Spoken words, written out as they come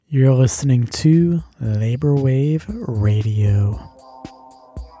You're listening to Labor Wave Radio.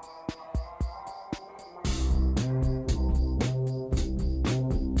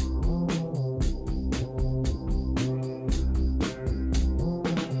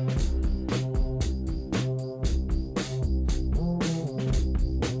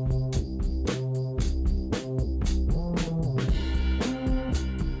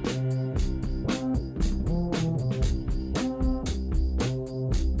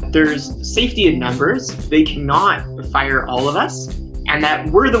 There's safety in numbers. They cannot fire all of us, and that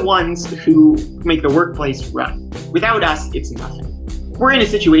we're the ones who make the workplace run. Without us, it's nothing. We're in a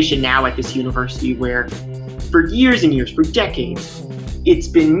situation now at this university where for years and years, for decades, it's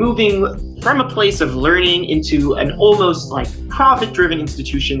been moving from a place of learning into an almost like profit-driven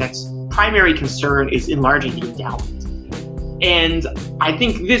institution that's primary concern is enlarging the endowment. And I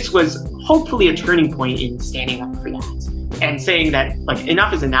think this was hopefully a turning point in standing up for that. And saying that like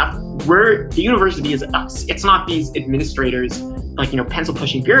enough is enough. The university is us. It's not these administrators, pencil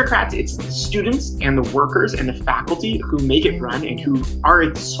pushing bureaucrats. It's the students and the workers and the faculty who make it run and who are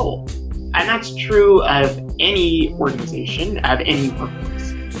its soul. And that's true of any organization, of any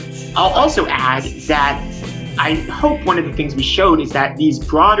workplace. I'll also add that I hope one of the things we showed is that these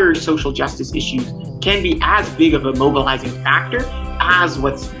broader social justice issues can be as big of a mobilizing factor as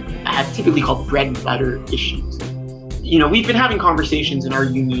what's typically called bread and butter issues. We've been having conversations in our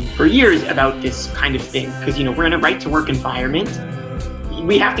union for years about this kind of thing because, we're in a right to work environment.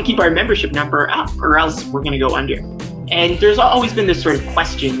 We have to keep our membership number up or else we're going to go under. And there's always been this sort of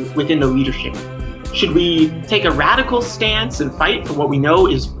question within the leadership. Should we take a radical stance and fight for what we know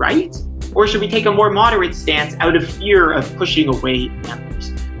is right? Or should we take a more moderate stance out of fear of pushing away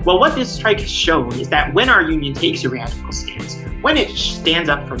members? Well, what this strike has shown is that when our union takes a radical stance, when it stands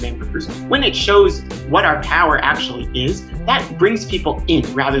up for members, when it shows what our power actually is, that brings people in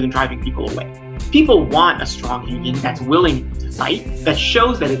rather than driving people away. People want a strong union that's willing to fight, that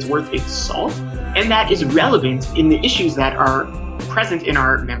shows that it's worth its salt, and that is relevant in the issues that are present in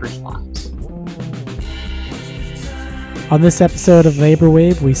our members' lives. On this episode of Labor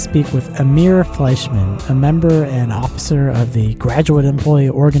Wave, we speak with Amir Fleischman, a member and officer of the Graduate Employee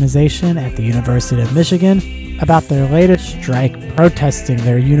Organization at the University of Michigan, about their latest strike protesting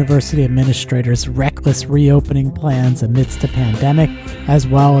their university administrators' reckless reopening plans amidst a pandemic, as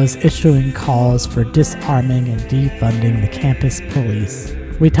well as issuing calls for disarming and defunding the campus police.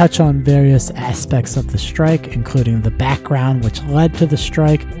 We touch on various aspects of the strike, including the background which led to the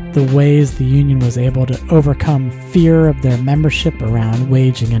strike, the ways the union was able to overcome fear of their membership around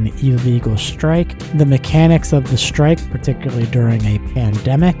waging an illegal strike, the mechanics of the strike, particularly during a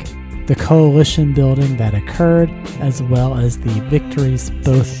pandemic, the coalition building that occurred, as well as the victories,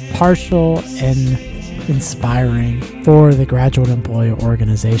 both partial and inspiring, for the Graduate Employee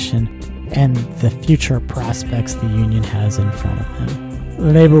Organization and the future prospects the union has in front of them.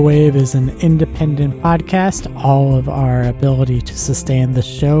 Labor Wave is an independent podcast. All of our ability to sustain the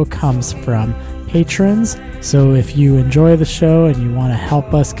show comes from patrons. So if you enjoy the show and you want to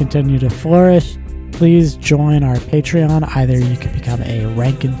help us continue to flourish, please join our Patreon. Either you can become a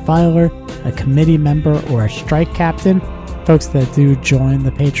rank and filer, a committee member, or a strike captain. Folks that do join the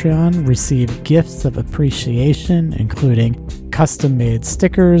Patreon receive gifts of appreciation, including custom-made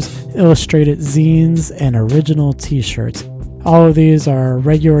stickers, illustrated zines, and original t-shirts. All of these are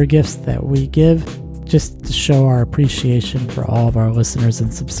regular gifts that we give just to show our appreciation for all of our listeners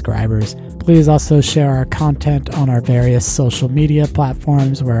and subscribers. Please also share our content on our various social media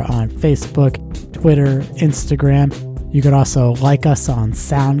platforms. We're on Facebook, Twitter, Instagram. You can also like us on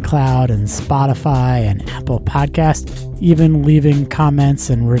SoundCloud and Spotify and Apple Podcasts. Even leaving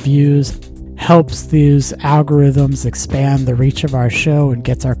comments and reviews helps these algorithms expand the reach of our show and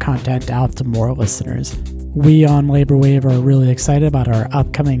gets our content out to more listeners. We on Labor Wave are really excited about our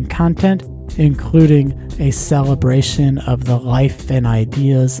upcoming content, including a celebration of the life and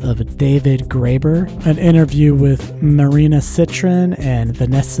ideas of David Graeber, an interview with Marina Citrin and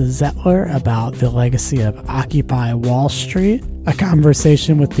Vanessa Zettler about the legacy of Occupy Wall Street, a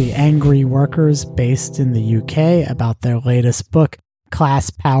conversation with the angry workers based in the UK about their latest book, Class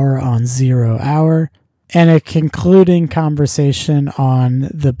Power on Zero Hour, and a concluding conversation on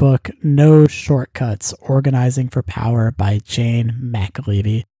the book No Shortcuts, Organizing for Power by Jane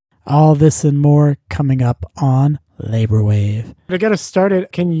McAlevey. All this and more coming up on Labor Wave. To get us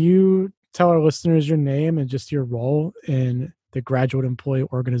started, can you tell our listeners your name and just your role in the Graduate Employee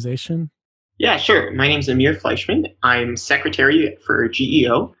Organization? Yeah, sure. My name is Amir Fleischman. I'm secretary for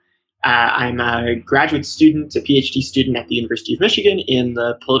GEO. I'm a graduate student, a PhD student at the University of Michigan in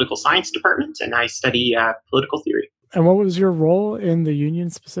the political science department, and I study political theory. And what was your role in the union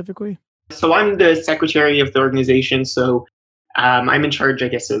specifically? So I'm the secretary of the organization. So I'm in charge, I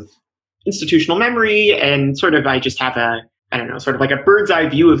guess, of institutional memory and sort of I just have I don't know, sort of like a bird's eye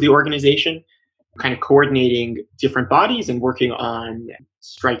view of the organization, kind of coordinating different bodies and working on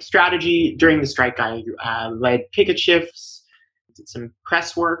strike strategy. During the strike, I led picket shifts, did some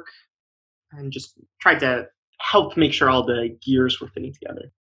press work, and just tried to help make sure all the gears were fitting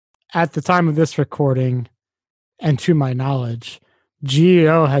together. At the time of this recording, and to my knowledge,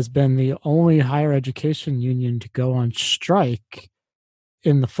 GEO has been the only higher education union to go on strike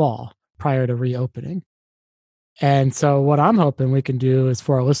in the fall prior to reopening. And so what I'm hoping we can do is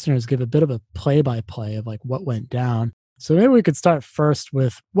for our listeners, give a bit of a play-by-play of like what went down. So maybe we could start first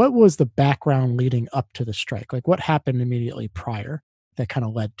with what was the background leading up to the strike? Like what happened immediately prior that kind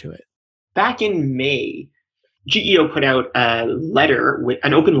of led to it? Back in May, GEO put out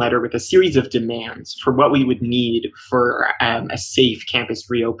an open letter with a series of demands for what we would need for a safe campus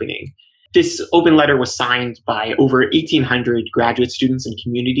reopening. This open letter was signed by over 1,800 graduate students and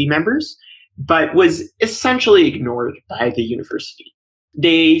community members, but was essentially ignored by the university.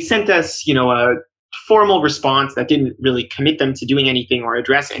 They sent us, a formal response that didn't really commit them to doing anything or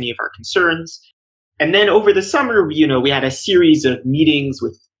address any of our concerns. And then over the summer, we had a series of meetings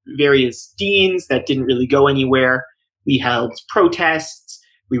with various deans that didn't really go anywhere. We held protests,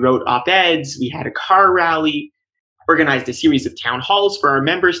 we wrote op-eds, we had a car rally, organized a series of town halls for our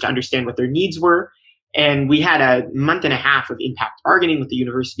members to understand what their needs were. And we had a month and a half of impact bargaining with the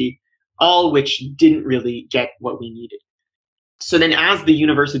university, all which didn't really get what we needed. So then as the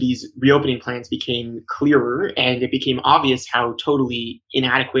university's reopening plans became clearer and it became obvious how totally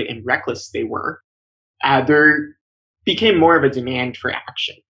inadequate and reckless they were, there became more of a demand for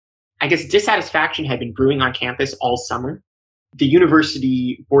action. I guess dissatisfaction had been brewing on campus all summer. The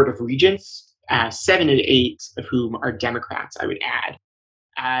University Board of Regents, 7 and 8 of whom are Democrats, I would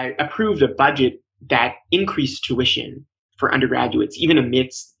add, approved a budget that increased tuition for undergraduates, even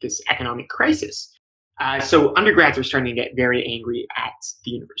amidst this economic crisis. So undergrads are starting to get very angry at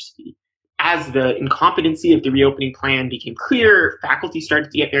the university. As the incompetency of the reopening plan became clear, faculty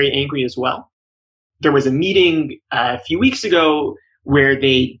started to get very angry as well. There was a meeting a few weeks ago where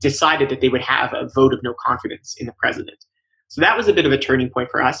they decided that they would have a vote of no confidence in the president. So that was a bit of a turning point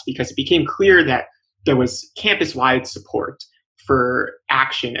for us because it became clear that there was campus-wide support for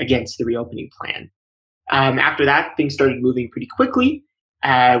action against the reopening plan. After that, things started moving pretty quickly.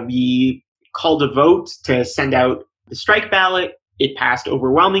 We called a vote to send out the strike ballot. It passed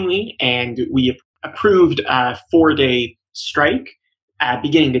overwhelmingly, and we approved a 4-day strike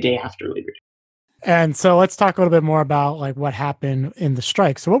beginning the day after Labor Day. And so let's talk a little bit more about like what happened in the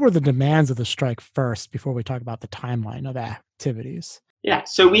strike. So what were the demands of the strike first before we talk about the timeline of activities? Yeah,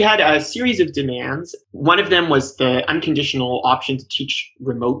 so we had a series of demands. One of them was the unconditional option to teach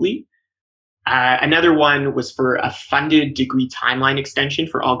remotely. Another one was for a funded degree timeline extension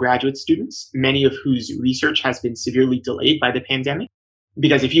for all graduate students, many of whose research has been severely delayed by the pandemic.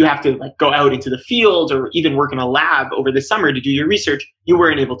 Because if you have to go out into the field or even work in a lab over the summer to do your research, you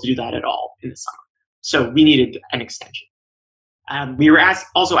weren't able to do that at all in the summer. So we needed an extension. We were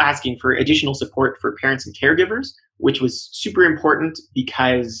also asking for additional support for parents and caregivers, which was super important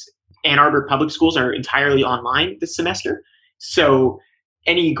because Ann Arbor public schools are entirely online this semester. So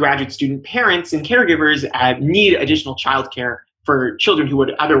any graduate student parents and caregivers need additional childcare for children who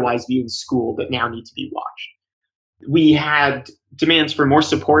would otherwise be in school but now need to be watched. We had demands for more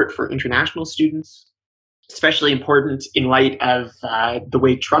support for international students, especially important in light of the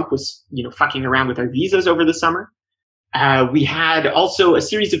way Trump was, fucking around with our visas over the summer. We had also a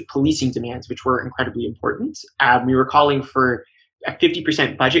series of policing demands, which were incredibly important. We were calling for a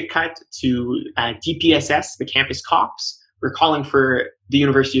 50% budget cut to DPSS, the campus cops. We're calling for the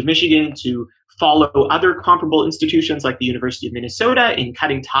University of Michigan to follow other comparable institutions like the University of Minnesota in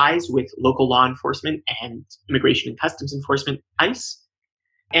cutting ties with local law enforcement and Immigration and Customs Enforcement, ICE.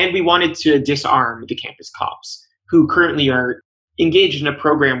 And we wanted to disarm the campus cops, who currently are engaged in a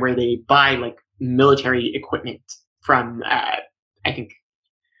program where they buy military equipment from, I think,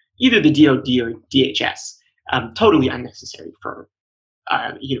 either the DoD or DHS. Totally unnecessary for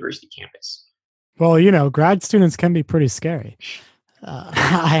a university campus. Well, grad students can be pretty scary.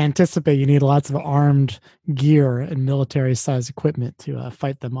 I anticipate you need lots of armed gear and military-sized equipment to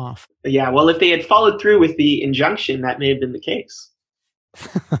fight them off. Yeah, well, if they had followed through with the injunction, that may have been the case.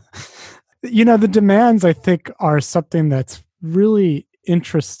 The demands, I think, are something that's really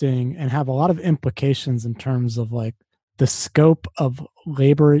interesting and have a lot of implications in terms of the scope of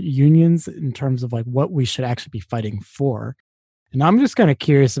labor unions, in terms of what we should actually be fighting for. And I'm just kind of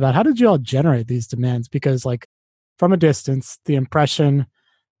curious about how did you all generate these demands? Because from a distance, the impression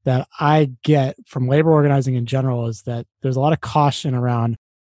that I get from labor organizing in general is that there's a lot of caution around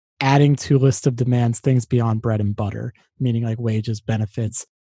adding to list of demands things beyond bread and butter, meaning like wages, benefits,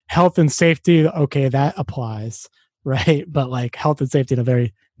 health and safety. Okay, that applies, right? But like health and safety in a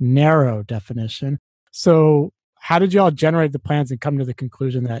very narrow definition. So how did you all generate the plans and come to the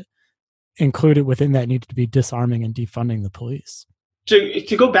conclusion that included within that needed to be disarming and defunding the police?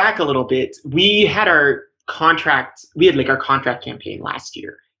 To go back a little bit, we had our contract campaign last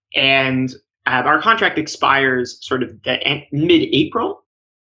year, and our contract expires sort of mid-April.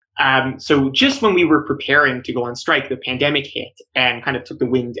 So just when we were preparing to go on strike, the pandemic hit and kind of took the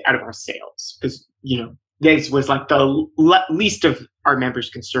wind out of our sails, because, this was like the least of our members'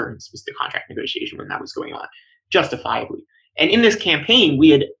 concerns was the contract negotiation when that was going on, justifiably. And in this campaign,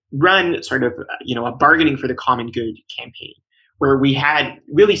 we had run sort of, a bargaining for the common good campaign, where we had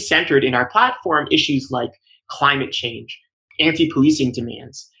really centered in our platform issues like climate change, anti-policing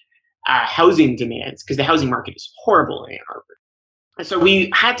demands, housing demands, because the housing market is horrible in Ann Arbor. And so we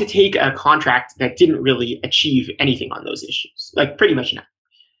had to take a contract that didn't really achieve anything on those issues, like pretty much nothing.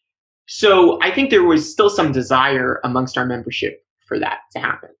 So I think there was still some desire amongst our membership for that to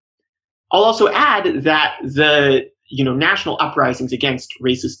happen. I'll also add that the national uprisings against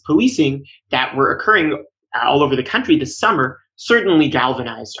racist policing that were occurring all over the country this summer certainly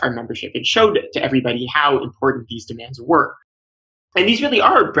galvanized our membership and showed to everybody how important these demands were. And these really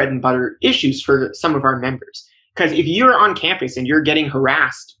are bread and butter issues for some of our members. Because if you're on campus and you're getting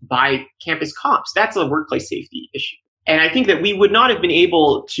harassed by campus cops, that's a workplace safety issue. And I think that we would not have been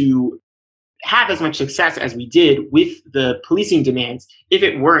able to have as much success as we did with the policing demands if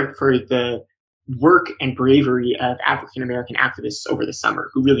it weren't for the work and bravery of African-American activists over the summer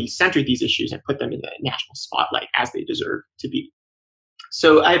who really centered these issues and put them in the national spotlight as they deserve to be.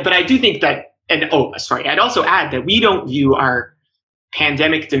 So, but I do think that, I'd also add that we don't view our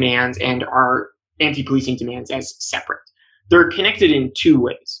pandemic demands and our anti-policing demands as separate. They're connected in two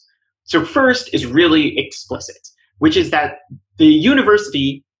ways. So first is really explicit, which is that the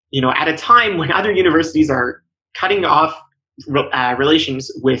university, at a time when other universities are cutting off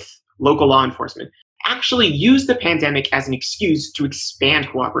relations with local law enforcement, actually used the pandemic as an excuse to expand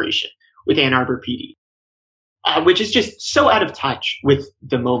cooperation with Ann Arbor PD, which is just so out of touch with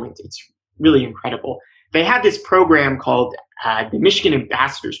the moment. It's really incredible. They had this program called the Michigan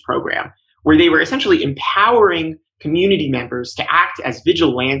Ambassadors Program, where they were essentially empowering community members to act as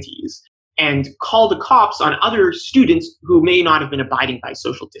vigilantes and call the cops on other students who may not have been abiding by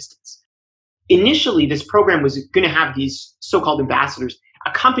social distance. Initially, this program was going to have these so-called ambassadors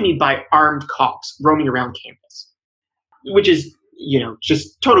accompanied by armed cops roaming around campus, which is,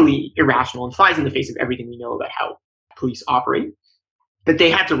 just totally irrational and flies in the face of everything we know about how police operate. But they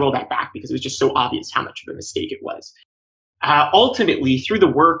had to roll that back because it was just so obvious how much of a mistake it was. Ultimately, through the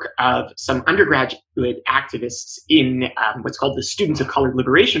work of some undergraduate activists in what's called the Students of Color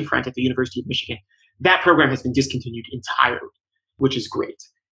Liberation Front at the University of Michigan, that program has been discontinued entirely, which is great.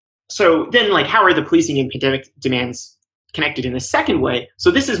 So then, how are the policing and pandemic demands connected in the second way?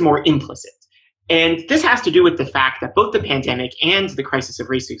 So this is more implicit. And this has to do with the fact that both the pandemic and the crisis of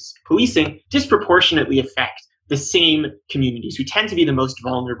racist policing disproportionately affect the same communities who tend to be the most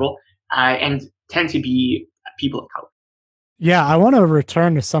vulnerable and tend to be people of color. Yeah, I want to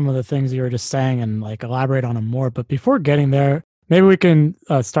return to some of the things you were just saying and elaborate on them more. But before getting there, maybe we can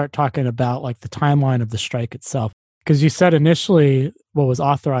start talking about the timeline of the strike itself. Because you said initially what was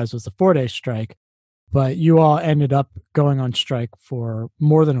authorized was a 4-day strike, but you all ended up going on strike for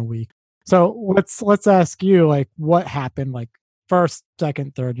more than a week. So let's ask you, what happened, first,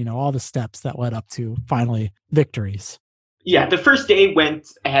 second, third, all the steps that led up to finally victories. Yeah, the first day went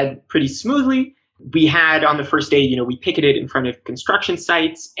ahead pretty smoothly. We had on the first day, we picketed in front of construction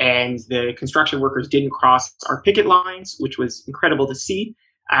sites, and the construction workers didn't cross our picket lines, which was incredible to see.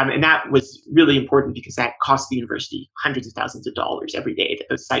 And that was really important because that cost the university hundreds of thousands of dollars every day that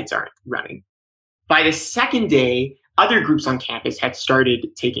those sites aren't running. By the second day, other groups on campus had started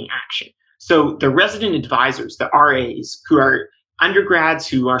taking action. So the resident advisors, the RAs, who are undergrads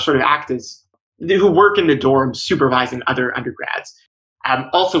who are sort of who work in the dorms supervising other undergrads,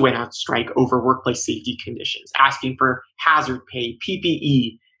 also went on strike over workplace safety conditions, asking for hazard pay,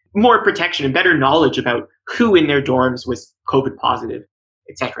 PPE, more protection, and better knowledge about who in their dorms was COVID positive,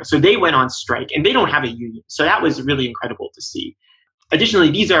 etc. So they went on strike, and they don't have a union. So that was really incredible to see.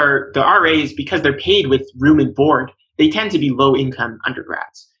 Additionally, these are the RAs, because they're paid with room and board, they tend to be low-income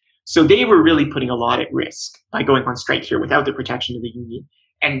undergrads. So they were really putting a lot at risk by going on strike here without the protection of the union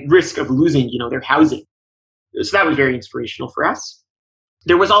and risk of losing, their housing. So that was very inspirational for us.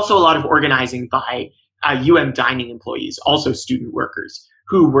 There was also a lot of organizing by dining employees, also student workers,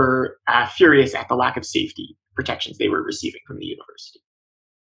 who were furious at the lack of safety protections they were receiving from the university.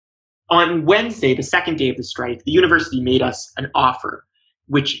 On Wednesday, the second day of the strike, the university made us an offer,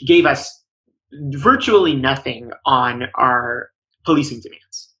 which gave us virtually nothing on our policing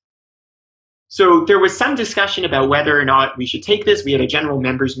demands. So there was some discussion about whether or not we should take this. We had a general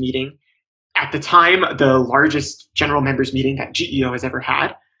members meeting. At the time, the largest general members meeting that GEO has ever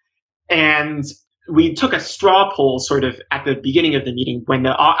had. And we took a straw poll sort of at the beginning of the meeting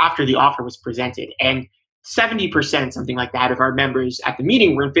after the offer was presented. And 70%, something like that, of our members at the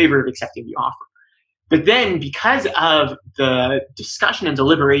meeting were in favor of accepting the offer. But then, because of the discussion and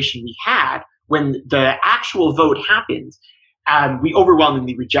deliberation we had, when the actual vote happened, we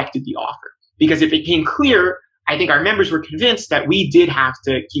overwhelmingly rejected the offer. Because it became clear, I think our members were convinced that we did have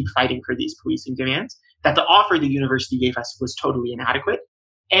to keep fighting for these policing demands, that the offer the university gave us was totally inadequate,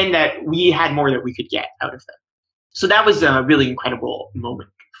 and that we had more that we could get out of them. So that was a really incredible moment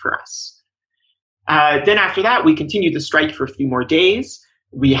for us. Then after that, we continued the strike for a few more days.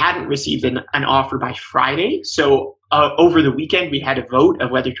 We hadn't received an offer by Friday. So over the weekend, we had a vote of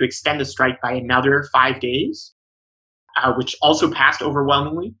whether to extend the strike by another 5 days, which also passed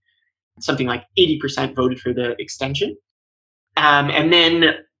overwhelmingly. Something like 80% voted for the extension. And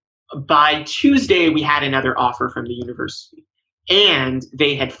then by Tuesday, we had another offer from the university. And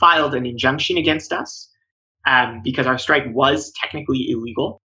they had filed an injunction against us because our strike was technically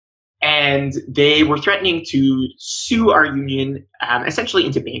illegal. And they were threatening to sue our union essentially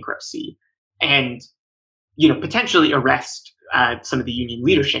into bankruptcy and, potentially arrest some of the union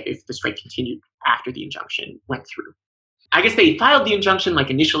leadership if the strike continued after the injunction went through. I guess they filed the injunction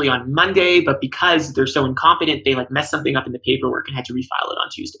initially on Monday, but because they're so incompetent, they messed something up in the paperwork and had to refile it on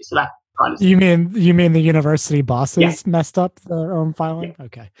Tuesday. So that got us. You mean the university bosses messed up their own filing? Yeah.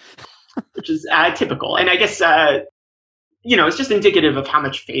 Okay. Which is typical. And I guess it's just indicative of how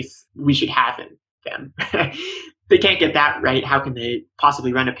much faith we should have in them. They can't get that right. How can they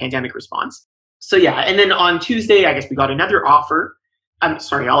possibly run a pandemic response? So and then on Tuesday, I guess we got another offer.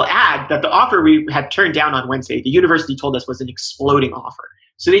 I'll add that the offer we had turned down on Wednesday, the university told us was an exploding offer.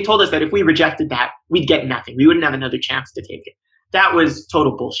 So they told us that if we rejected that, we'd get nothing. We wouldn't have another chance to take it. That was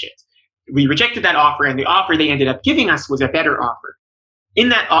total bullshit. We rejected that offer, and the offer they ended up giving us was a better offer. In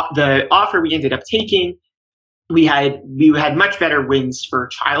that, the offer we ended up taking, we had much better wins for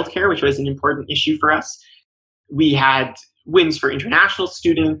childcare, which was an important issue for us. We had wins for international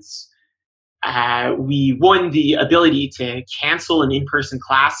students. We won the ability to cancel an in-person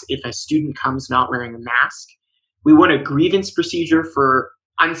class if a student comes not wearing a mask. We won a grievance procedure for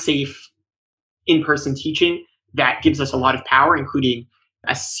unsafe in-person teaching that gives us a lot of power, including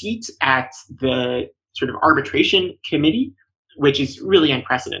a seat at the sort of arbitration committee, which is really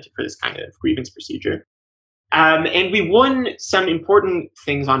unprecedented for this kind of grievance procedure. And we won some important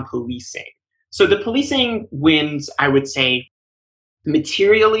things on policing. So the policing wins, I would say,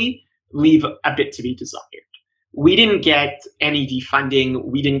 materially leave a bit to be desired. We didn't get any defunding,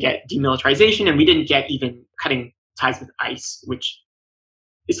 we didn't get demilitarization, and we didn't get even cutting ties with ICE, which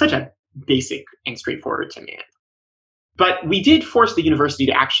is such a basic and straightforward demand. But we did force the university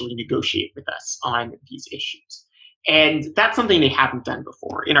to actually negotiate with us on these issues. And that's something they haven't done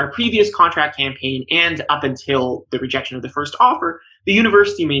before. In our previous contract campaign and up until the rejection of the first offer, the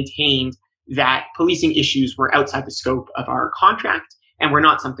university maintained that policing issues were outside the scope of our contract and were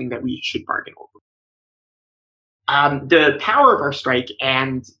not something that we should bargain over. The power of our strike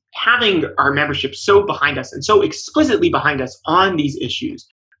and having our membership so behind us and so explicitly behind us on these issues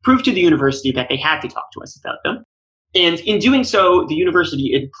proved to the university that they had to talk to us about them. And in doing so, the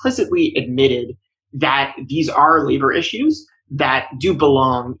university implicitly admitted that these are labor issues that do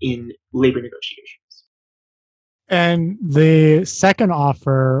belong in labor negotiations. And the second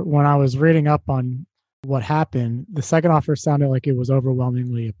offer, when I was reading up on what happened, the second offer sounded like it was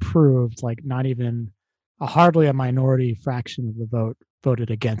overwhelmingly approved, like not even hardly a minority fraction of the vote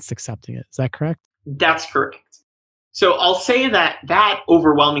voted against accepting it. Is that correct? That's correct. So I'll say that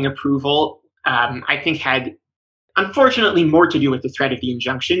overwhelming approval, I think, had unfortunately more to do with the threat of the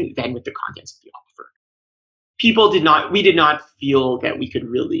injunction than with the contents of the offer. We did not feel that we could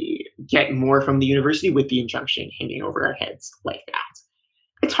really get more from the university with the injunction hanging over our heads like that.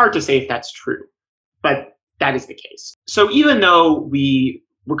 It's hard to say if that's true, but that is the case. So even though we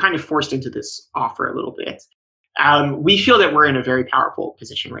were kind of forced into this offer a little bit, we feel that we're in a very powerful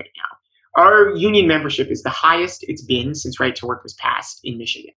position right now. Our union membership is the highest it's been since Right to Work was passed in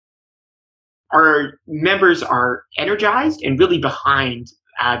Michigan. Our members are energized and really behind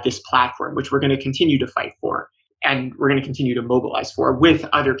this platform, which we're going to continue to fight for. and we're going to continue to mobilize for with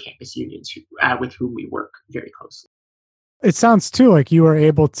other campus unions with whom we work very closely. It sounds too like you were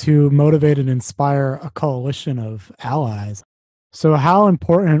able to motivate and inspire a coalition of allies. So, how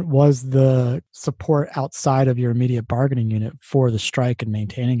important was the support outside of your immediate bargaining unit for the strike and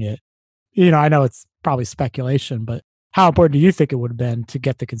maintaining it? I know it's probably speculation, but how important do you think it would have been to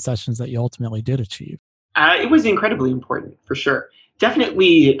get the concessions that you ultimately did achieve? It was incredibly important, for sure.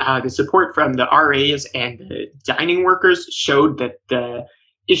 Definitely, the support from the RAs and the dining workers showed that the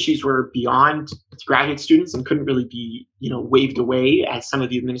issues were beyond graduate students and couldn't really be, waved away as some of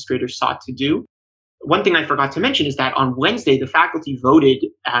the administrators sought to do. One thing I forgot to mention is that on Wednesday, the faculty voted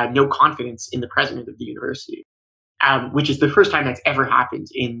no confidence in the president of the university, which is the first time that's ever happened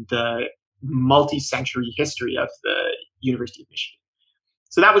in the multi-century history of the University of Michigan.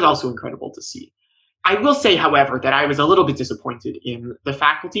 So that was also incredible to see. I will say, however, that I was a little bit disappointed in the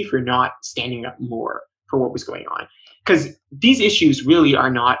faculty for not standing up more for what was going on, because these issues really are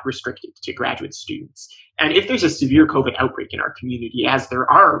not restricted to graduate students. And if there's a severe COVID outbreak in our community, as there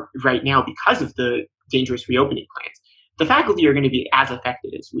are right now because of the dangerous reopening plans, the faculty are going to be as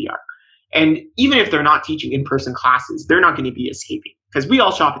affected as we are. And even if they're not teaching in-person classes, they're not going to be escaping, because we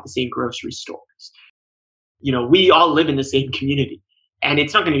all shop at the same grocery stores. We all live in the same community, and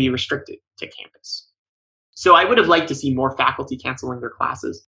it's not going to be restricted to campus. So I would have liked to see more faculty canceling their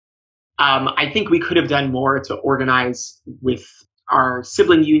classes. I think we could have done more to organize with our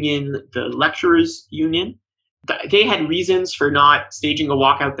sibling union, the lecturers union. They had reasons for not staging a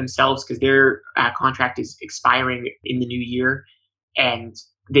walkout themselves because their contract is expiring in the new year, and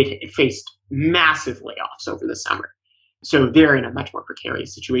they've faced massive layoffs over the summer. So they're in a much more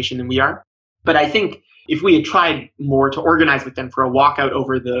precarious situation than we are. But I think if we had tried more to organize with them for a walkout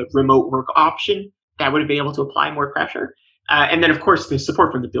over the remote work option, that would have been able to apply more pressure. And then, of course, the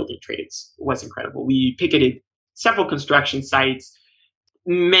support from the building trades was incredible. We picketed several construction sites.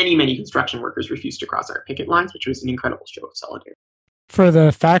 Many construction workers refused to cross our picket lines, which was an incredible show of solidarity. For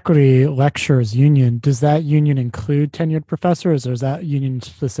the faculty lecturers union, does that union include tenured professors, or is that union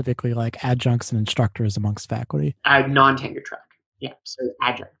specifically like adjuncts and instructors amongst faculty? Non-tenure track. Yeah, so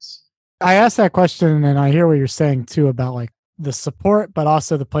adjuncts. I asked that question, and I hear what you're saying too about like the support, but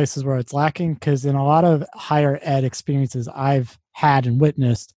also the places where it's lacking. Because in a lot of higher ed experiences I've had and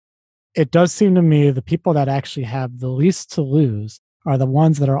witnessed, it does seem to me the people that actually have the least to lose are the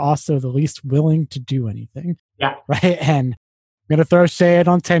ones that are also the least willing to do anything. Yeah. Right. And I'm going to throw shade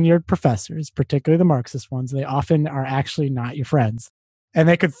on tenured professors, particularly the Marxist ones. They often are actually not your friends. And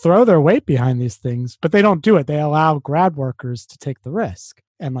they could throw their weight behind these things, but they don't do it. They allow grad workers to take the risk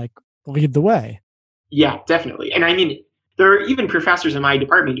and like lead the way. Yeah, definitely. And I mean, there are even professors in my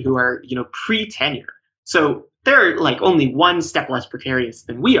department who are, pre-tenure. So they're like only one step less precarious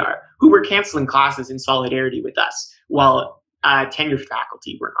than we are, who were canceling classes in solidarity with us, while tenured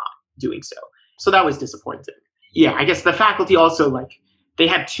faculty were not doing so. So that was disappointing. Yeah, I guess the faculty also, they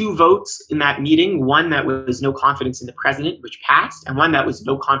had two votes in that meeting, one that was no confidence in the president, which passed, and one that was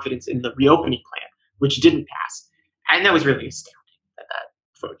no confidence in the reopening plan, which didn't pass. And that was really astounding that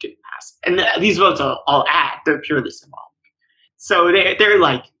that vote didn't pass. And these votes I'll add, they're purely symbolic. So they're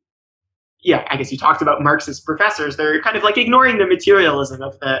like, yeah, I guess you talked about Marxist professors. They're kind of like ignoring the materialism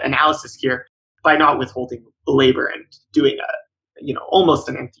of the analysis here by not withholding labor and doing almost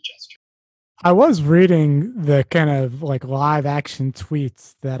an empty gesture. I was reading the kind of like live action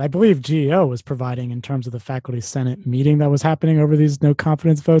tweets that I believe GEO was providing in terms of the faculty senate meeting that was happening over these no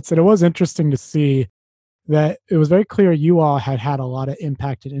confidence votes. And it was interesting to see that it was very clear you all had a lot of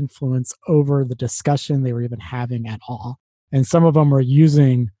impact and influence over the discussion they were even having at all. And some of them were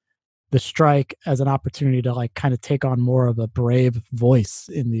using the strike as an opportunity to like kind of take on more of a brave voice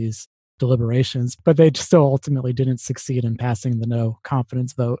in these deliberations, but they still ultimately didn't succeed in passing the no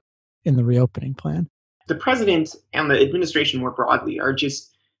confidence vote in the reopening plan. The president and the administration more broadly are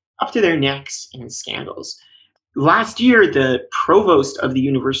just up to their necks in scandals. Last year, the provost of the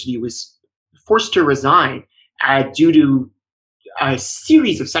university was forced to resign due to a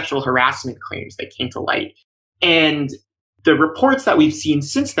series of sexual harassment claims that came to light. And the reports that we've seen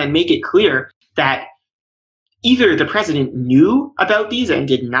since then make it clear that either the president knew about these and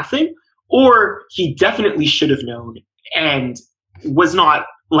did nothing, or he definitely should have known and was not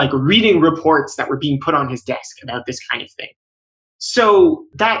reading reports that were being put on his desk about this kind of thing. So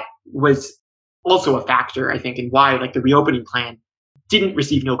that was also a factor, I think, in why the reopening plan didn't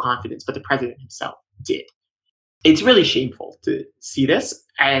receive no confidence, but the president himself did. It's really shameful to see this.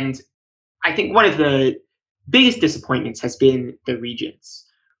 And I think one of the biggest disappointments has been the regents,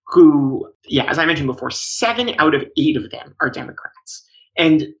 who, as I mentioned before, 7 out of 8 of them are Democrats.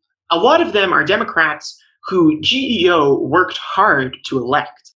 And a lot of them are Democrats who GEO worked hard to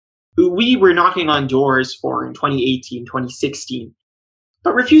elect, who we were knocking on doors for in 2018, 2016,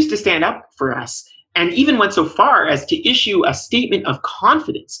 but refused to stand up for us, and even went so far as to issue a statement of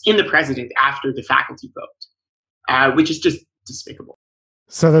confidence in the president after the faculty vote, which is just despicable.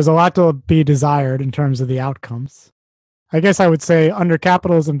 So there's a lot to be desired in terms of the outcomes. I guess I would say under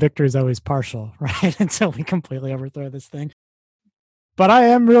capitalism, victory is always partial, right? Until we completely overthrow this thing. But I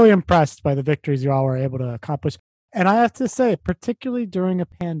am really impressed by the victories you all were able to accomplish. And I have to say, particularly during a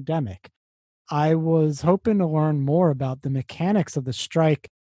pandemic, I was hoping to learn more about the mechanics of the strike.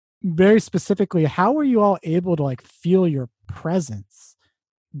 Very specifically, how were you all able to feel your presence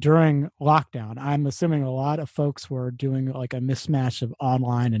during lockdown? I'm assuming a lot of folks were doing a mismatch of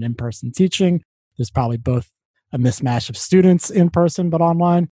online and in-person teaching. There's probably both a mismatch of students in person but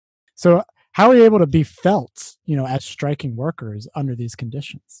online. So how are you able to be felt, as striking workers under these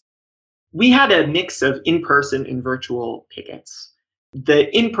conditions? We had a mix of in-person and virtual pickets.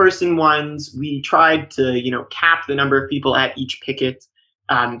 The in-person ones, we tried to, cap the number of people at each picket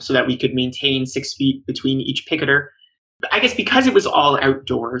so that we could maintain 6 feet between each picketer. I guess because it was all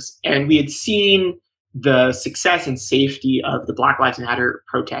outdoors and we had seen the success and safety of the Black Lives Matter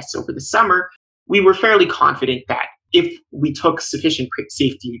protests over the summer, we were fairly confident that if we took sufficient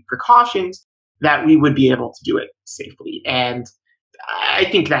safety precautions, that we would be able to do it safely. And I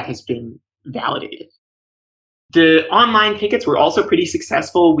think that has been validated. The online pickets were also pretty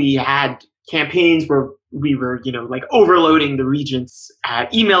successful. We had campaigns where we were, overloading the regent's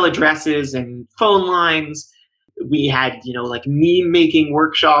email addresses and phone lines. We had, meme making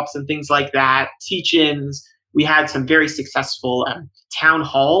workshops and things like that, teach-ins. We had some very successful town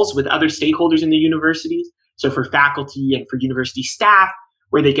halls with other stakeholders in the universities. So for faculty and for university staff,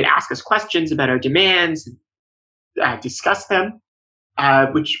 where they could ask us questions about our demands and discuss them,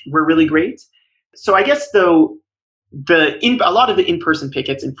 which were really great. So I guess, though, a lot of the in-person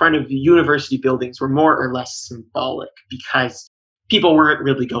pickets in front of the university buildings were more or less symbolic because people weren't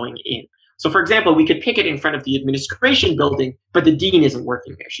really going in. So, for example, we could picket in front of the administration building, but the dean isn't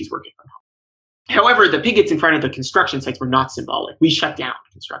working there. She's working from home. However, the pickets in front of the construction sites were not symbolic. We shut down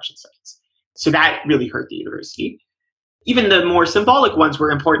construction sites. So that really hurt the university. Even the more symbolic ones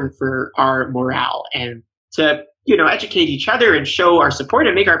were important for our morale and to, educate each other and show our support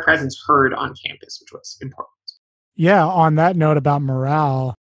and make our presence heard on campus, which was important. Yeah, on that note about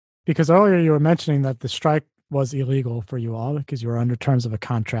morale, because earlier you were mentioning that the strike was illegal for you all because you were under terms of a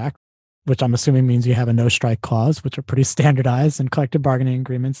contract, which I'm assuming means you have a no strike clause, which are pretty standardized in collective bargaining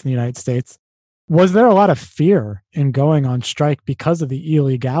agreements in the United States. Was there a lot of fear in going on strike because of the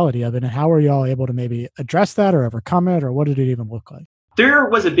illegality of it? And how were you all able to maybe address that or overcome it? Or what did it even look like? There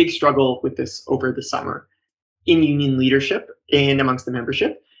was a big struggle with this over the summer in union leadership and amongst the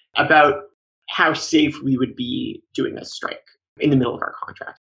membership about how safe we would be doing a strike in the middle of our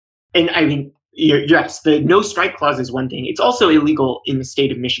contract. And I mean, yes, the no strike clause is one thing. It's also illegal in the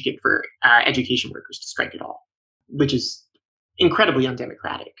state of Michigan for education workers to strike at all, which is incredibly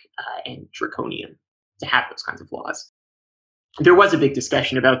undemocratic and draconian to have those kinds of laws. There was a big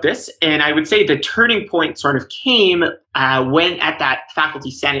discussion about this, and I would say the turning point sort of came when at that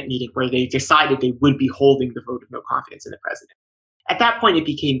faculty senate meeting where they decided they would be holding the vote of no confidence in the president. At that point, it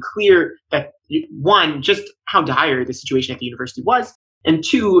became clear that, one, just how dire the situation at the university was, and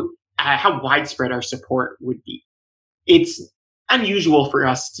two, how widespread our support would be. It's unusual for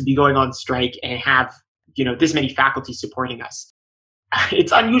us to be going on strike and have, this many faculty supporting us.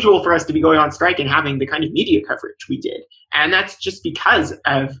 It's unusual for us to be going on strike and having the kind of media coverage we did. And that's just because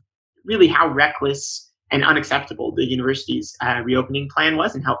of really how reckless and unacceptable the university's reopening plan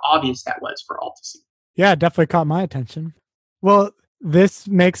was and how obvious that was for all to see. Yeah, it definitely caught my attention. Well, this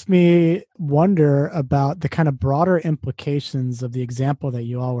makes me wonder about the kind of broader implications of the example that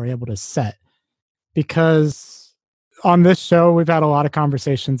you all were able to set. Because on this show, we've had a lot of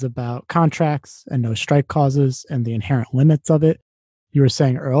conversations about contracts and no strike clauses and the inherent limits of it. You were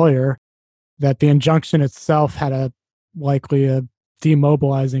saying earlier that the injunction itself had likely a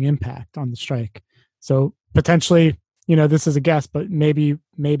demobilizing impact on the strike. So potentially, this is a guess, but maybe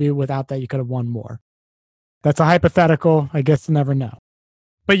without that, you could have won more. That's a hypothetical. I guess you never know.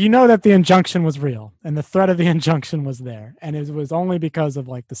 But you know that the injunction was real and the threat of the injunction was there. And it was only because of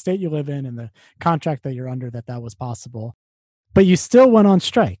the state you live in and the contract that you're under that was possible. But you still went on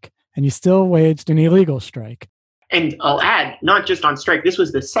strike and you still waged an illegal strike. And I'll add, not just on strike, this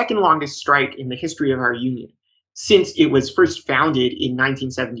was the second longest strike in the history of our union since it was first founded in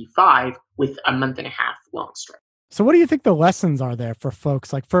 1975 with a month and a half long strike. So what do you think the lessons are there for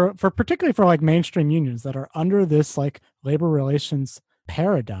folks, for particularly for mainstream unions that are under this labor relations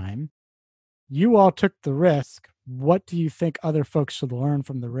paradigm? You all took the risk. What do you think other folks should learn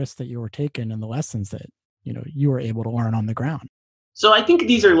from the risk that you were taking and the lessons that, you were able to learn on the ground? So I think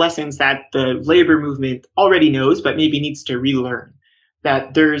these are lessons that the labor movement already knows, but maybe needs to relearn.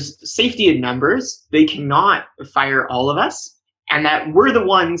 That there's safety in numbers. They cannot fire all of us, and that we're the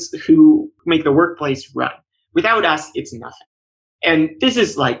ones who make the workplace run. Without us, it's nothing. And this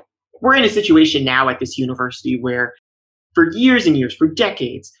is like, we're in a situation now at this university where for years and years, for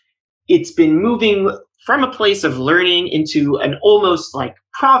decades, it's been moving from a place of learning into an almost like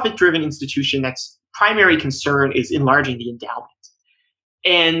profit driven institution that's primary concern is enlarging the endowment.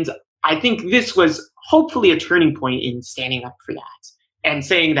 And I think this was hopefully a turning point in standing up for that and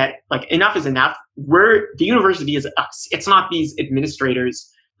saying that like enough is enough. The university is us. It's not these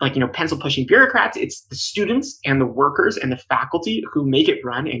administrators, like, pencil pushing bureaucrats. It's the students and the workers and the faculty who make it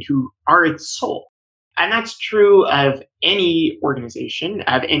run and who are its soul. And that's true of any organization,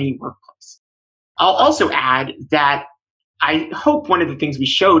 of any workplace. I'll also add that I hope one of the things we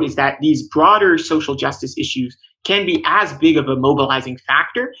showed is that these broader social justice issues can be as big of a mobilizing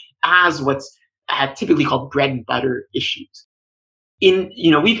factor as what's typically called bread and butter issues.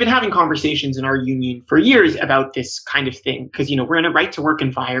 We've been having conversations in our union for years about this kind of thing because, we're in a right to work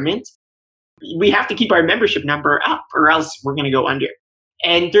environment. We have to keep our membership number up or else we're going to go under.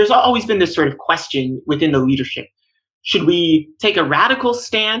 And there's always been this sort of question within the leadership. Should we take a radical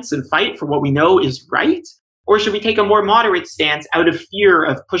stance and fight for what we know is right? Or should we take a more moderate stance out of fear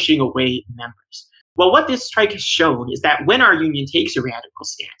of pushing away members? Well, what this strike has shown is that when our union takes a radical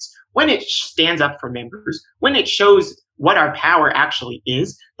stance, when it stands up for members, when it shows what our power actually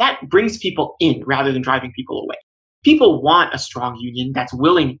is, that brings people in rather than driving people away. People want a strong union that's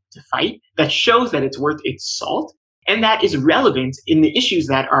willing to fight, that shows that it's worth its salt, and that is relevant in the issues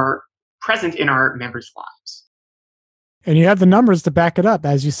that are present in our members' lives. And you have the numbers to back it up.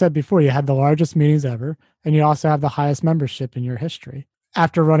 As you said before, you had the largest meetings ever, and you also have the highest membership in your history.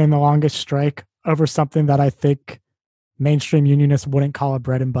 After running the longest strike over something that I think mainstream unionists wouldn't call a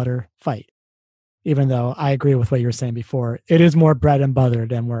bread and butter fight, even though I agree with what you were saying before. It is more bread and butter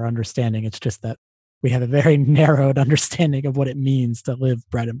than we're understanding. It's just that we have a very narrowed understanding of what it means to live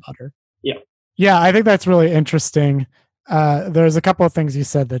bread and butter. Yeah. Yeah, I think that's really interesting. There's a couple of things you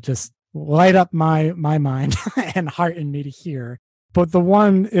said that just light up my mind and hearten me to hear. But the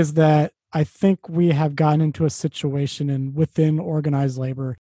one is that I think we have gotten into a situation within organized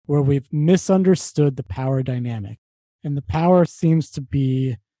labor where we've misunderstood the power dynamic. And the power seems to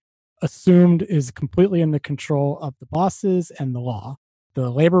be assumed is completely in the control of the bosses and the law. The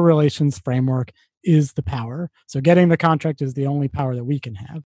labor relations framework is the power. So getting the contract is the only power that we can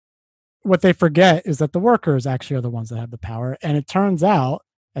have. What they forget is that the workers actually are the ones that have the power. And it turns out,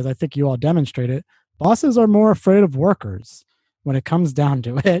 as I think you all demonstrated, bosses are more afraid of workers when it comes down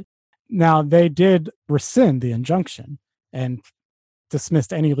to it. Now, they did rescind the injunction and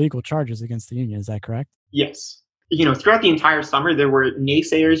dismissed any legal charges against the union. Is that correct? Yes. Throughout the entire summer, there were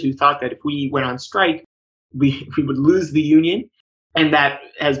naysayers who thought that if we went on strike, we would lose the union. And that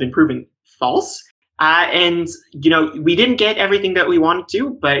has been proven false. We didn't get everything that we wanted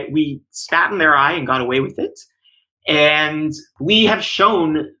to, but we spat in their eye and got away with it. And we have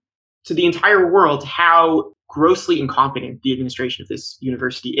shown to the entire world how grossly incompetent the administration of this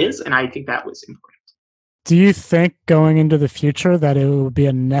university is. And I think that was important. Do you think going into the future that it will be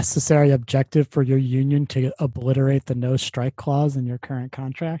a necessary objective for your union to obliterate the no strike clause in your current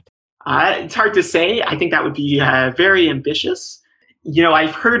contract? It's hard to say. I think that would be very ambitious.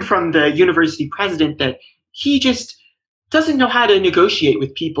 I've heard from the university president that he just doesn't know how to negotiate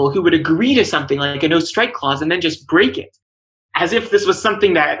with people who would agree to something like a no strike clause and then just break it. As if this was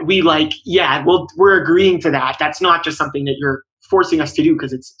something that we we're agreeing to that. That's not just something that you're forcing us to do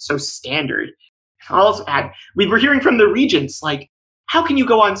because it's so standard. Also we were hearing from the regents, like, how can you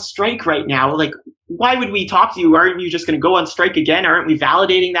go on strike right now? Like, why would we talk to you? Aren't you just going to go on strike again? Aren't we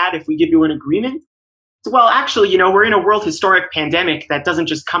validating that if we give you an agreement? Well, actually, we're in a world historic pandemic that doesn't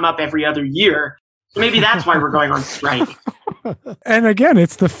just come up every other year. So maybe that's why we're going on strike. And again,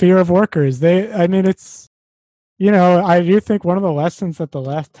 it's the fear of workers. I do think one of the lessons that the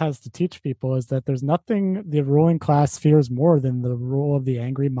left has to teach people is that there's nothing the ruling class fears more than the rule of the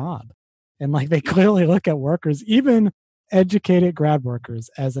angry mob. And they clearly look at workers, even educated grad workers,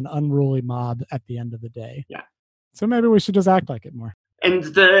 as an unruly mob at the end of the day. Yeah. So maybe we should just act like it more. And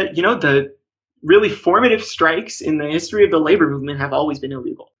the really formative strikes in the history of the labor movement have always been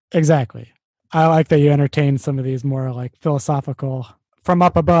illegal. Exactly. I like that you entertain some of these more philosophical, from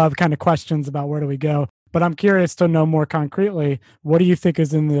up above kind of questions about where do we go. But I'm curious to know more concretely, what do you think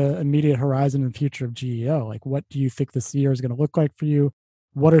is in the immediate horizon and future of GEO? What do you think this year is going to look like for you?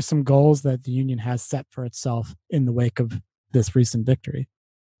 what are some goals that the union has set for itself in the wake of this recent victory?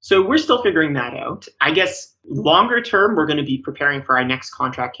 So we're still figuring that out. I guess longer term, we're going to be preparing for our next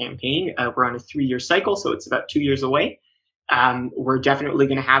contract campaign. We're on a 3-year cycle, so it's about 2 years away. We're definitely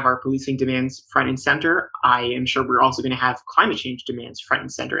going to have our policing demands front and center. I am sure we're also going to have climate change demands front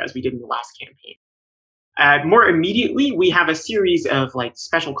and center, as we did in the last campaign. More immediately, we have a series of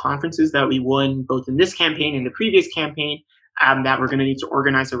special conferences that we won both in this campaign and the previous campaign that we're going to need to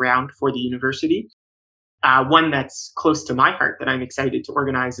organize around for the university. One that's close to my heart that I'm excited to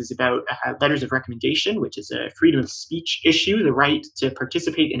organize is about letters of recommendation, which is a freedom of speech issue, the right to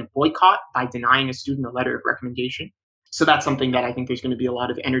participate in a boycott by denying a student a letter of recommendation. So that's something that I think there's going to be a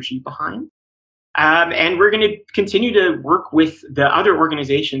lot of energy behind. And we're going to continue to work with the other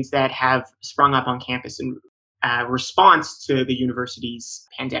organizations that have sprung up on campus in response to the university's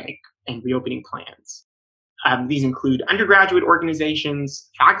pandemic and reopening plans. These include undergraduate organizations,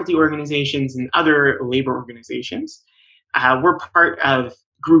 faculty organizations, and other labor organizations. We're part of a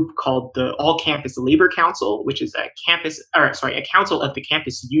group called the All Campus Labor Council, which is a council of the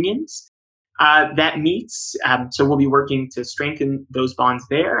campus unions that meets. So we'll be working to strengthen those bonds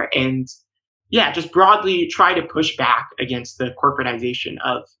there and, just broadly try to push back against the corporatization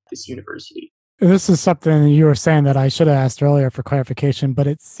of this university. This is something you were saying that I should have asked earlier for clarification, but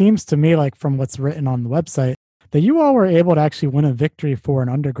it seems to me like from what's written on the website that you all were able to actually win a victory for an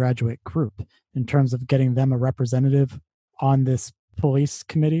undergraduate group in terms of getting them a representative on this police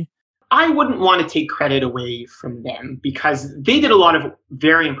committee. I wouldn't want to take credit away from them because they did a lot of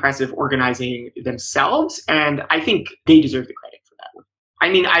very impressive organizing themselves, and I think they deserve the credit for that.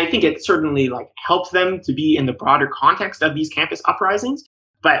 I mean, I think it certainly helped them to be in the broader context of these campus uprisings,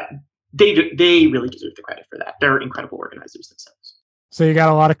 but they really deserve the credit for that. They're incredible organizers themselves. So you got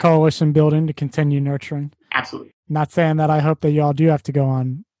a lot of coalition building to continue nurturing. Absolutely. Not saying that I hope that you all do have to go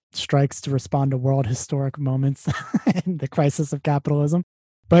on strikes to respond to world historic moments and the crisis of capitalism.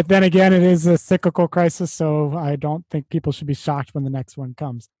 But then again, it is a cyclical crisis, so I don't think people should be shocked when the next one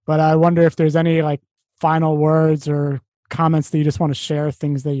comes. But I wonder if there's any final words or comments that you just want to share,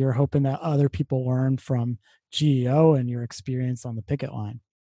 things that you're hoping that other people learn from GEO and your experience on the picket line.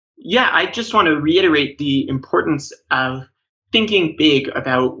 Yeah, I just want to reiterate the importance of thinking big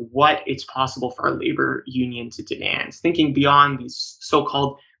about what it's possible for our labor union to demand, thinking beyond these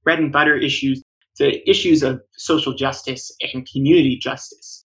so-called bread and butter issues to issues of social justice and community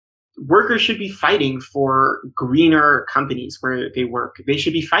justice. Workers should be fighting for greener companies where they work. They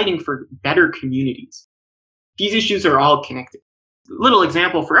should be fighting for better communities. These issues are all connected. Little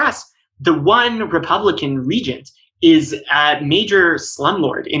example for us, the one Republican regent is a major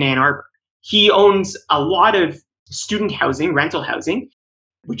slumlord in Ann Arbor. He owns a lot of student housing, rental housing,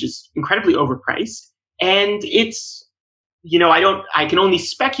 which is incredibly overpriced. And it's, I can only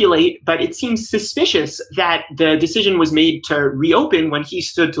speculate, but it seems suspicious that the decision was made to reopen when he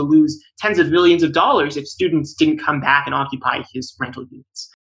stood to lose tens of millions of dollars if students didn't come back and occupy his rental units.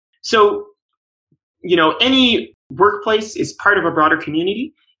 So, any workplace is part of a broader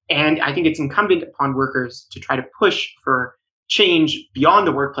community. And I think it's incumbent upon workers to try to push for change beyond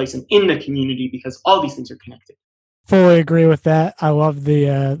the workplace and in the community because all these things are connected. Fully agree with that. I love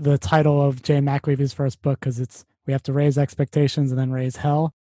the title of Jay McAlevy's first book because we have to raise expectations and then raise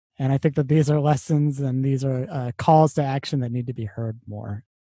hell. And I think that these are lessons and these are calls to action that need to be heard more.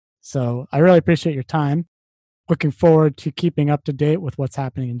 So I really appreciate your time. Looking forward to keeping up to date with what's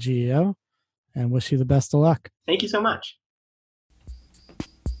happening in GEO and wish you the best of luck. Thank you so much.